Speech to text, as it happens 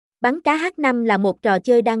Bắn cá H5 là một trò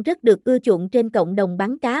chơi đang rất được ưa chuộng trên cộng đồng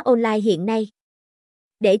bắn cá online hiện nay.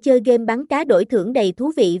 Để chơi game bắn cá đổi thưởng đầy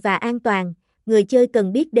thú vị và an toàn, người chơi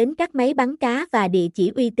cần biết đến các máy bắn cá và địa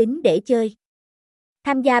chỉ uy tín để chơi.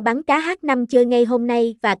 Tham gia bắn cá H5 chơi ngay hôm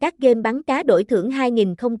nay và các game bắn cá đổi thưởng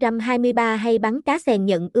 2023 hay bắn cá sèn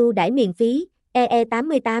nhận ưu đãi miễn phí,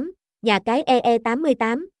 ee88, nhà cái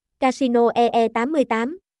ee88, casino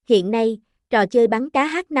ee88. Hiện nay, trò chơi bắn cá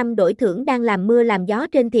H5 đổi thưởng đang làm mưa làm gió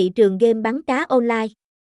trên thị trường game bắn cá online.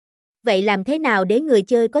 Vậy làm thế nào để người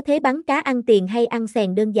chơi có thể bắn cá ăn tiền hay ăn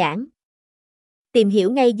sèn đơn giản? Tìm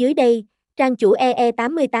hiểu ngay dưới đây, trang chủ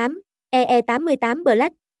ee88,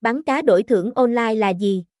 ee88.black. Bắn cá đổi thưởng online là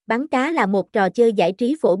gì? Bắn cá là một trò chơi giải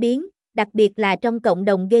trí phổ biến, đặc biệt là trong cộng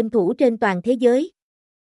đồng game thủ trên toàn thế giới.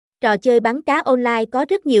 Trò chơi bắn cá online có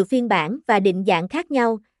rất nhiều phiên bản và định dạng khác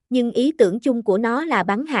nhau, nhưng ý tưởng chung của nó là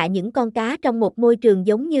bắn hạ những con cá trong một môi trường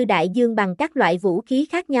giống như đại dương bằng các loại vũ khí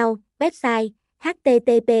khác nhau. Website: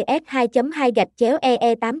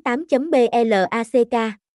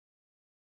 https://ee88.black